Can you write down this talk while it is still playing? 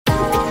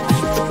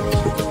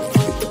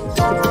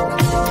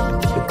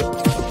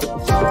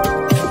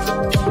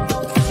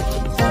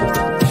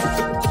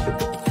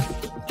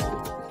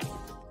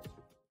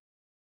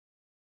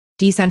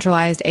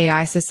Decentralized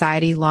AI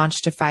Society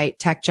launched to fight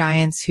tech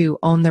giants who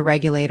own the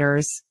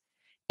regulators.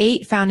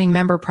 8 founding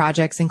member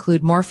projects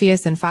include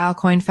Morpheus and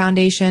Filecoin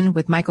Foundation,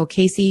 with Michael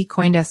Casey,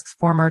 CoinDesk's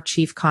former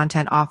chief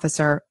content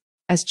officer,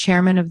 as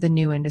chairman of the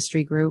new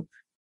industry group.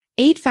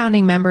 8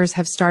 founding members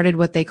have started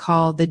what they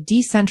call the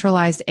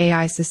Decentralized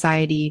AI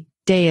Society,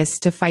 DAIS,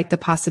 to fight the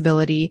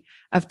possibility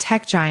of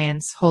tech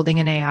giants holding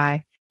an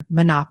AI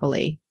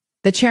monopoly.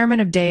 The chairman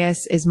of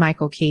DAIS is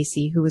Michael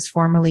Casey, who was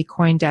formerly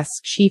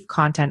CoinDesk's chief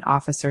content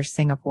officer,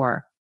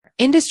 Singapore.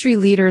 Industry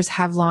leaders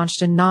have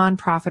launched a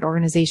non-profit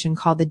organization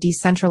called the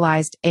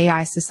Decentralized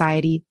AI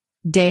Society,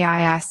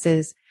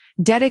 DAIS,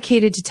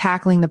 dedicated to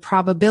tackling the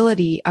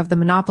probability of the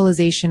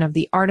monopolization of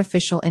the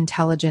artificial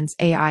intelligence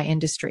AI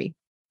industry.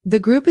 The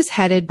group is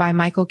headed by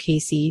Michael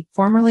Casey,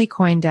 formerly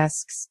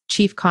CoinDesk's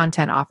chief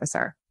content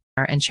officer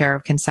and chair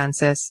of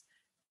Consensus,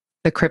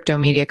 the crypto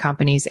media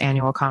company's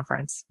annual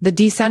conference. The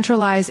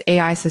Decentralized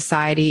AI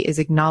Society is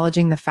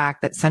acknowledging the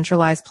fact that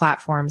centralized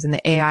platforms in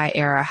the AI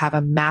era have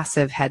a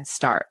massive head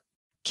start.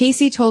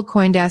 Casey told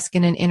CoinDesk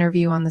in an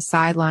interview on the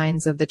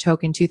sidelines of the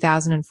Token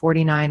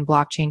 2049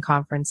 blockchain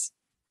conference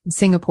in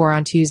Singapore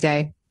on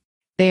Tuesday,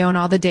 "They own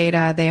all the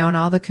data, they own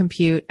all the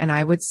compute, and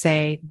I would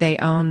say they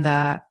own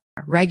the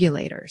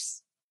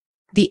regulators."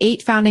 The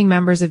 8 founding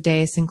members of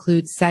DAIS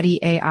include SETI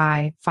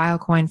AI,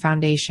 Filecoin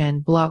Foundation,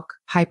 Block,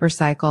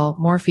 Hypercycle,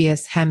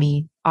 Morpheus,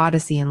 Hemi,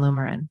 Odyssey, and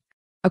Lumerin.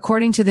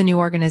 According to the new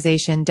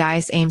organization,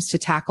 DAIS aims to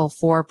tackle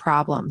 4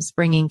 problems,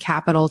 bringing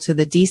capital to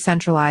the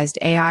decentralized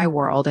AI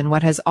world in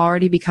what has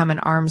already become an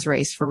arms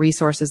race for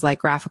resources like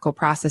graphical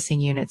processing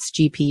units,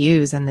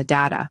 GPUs, and the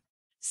data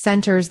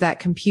centers that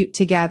compute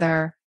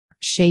together,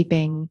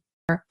 shaping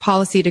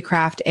policy to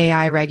craft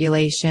AI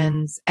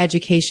regulations,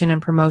 education and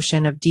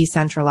promotion of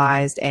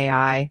decentralized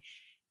AI,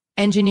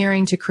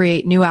 engineering to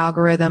create new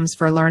algorithms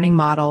for learning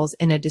models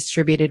in a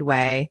distributed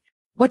way.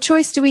 "What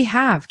choice do we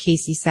have,"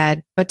 Casey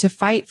said, "but to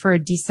fight for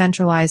a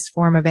decentralized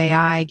form of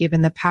AI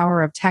given the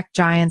power of tech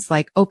giants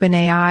like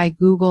OpenAI,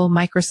 Google,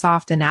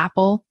 Microsoft, and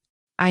Apple?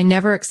 I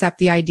never accept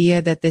the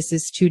idea that this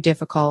is too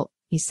difficult,"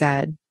 he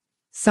said.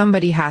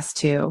 "Somebody has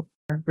to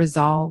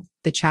resolve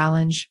the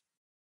challenge."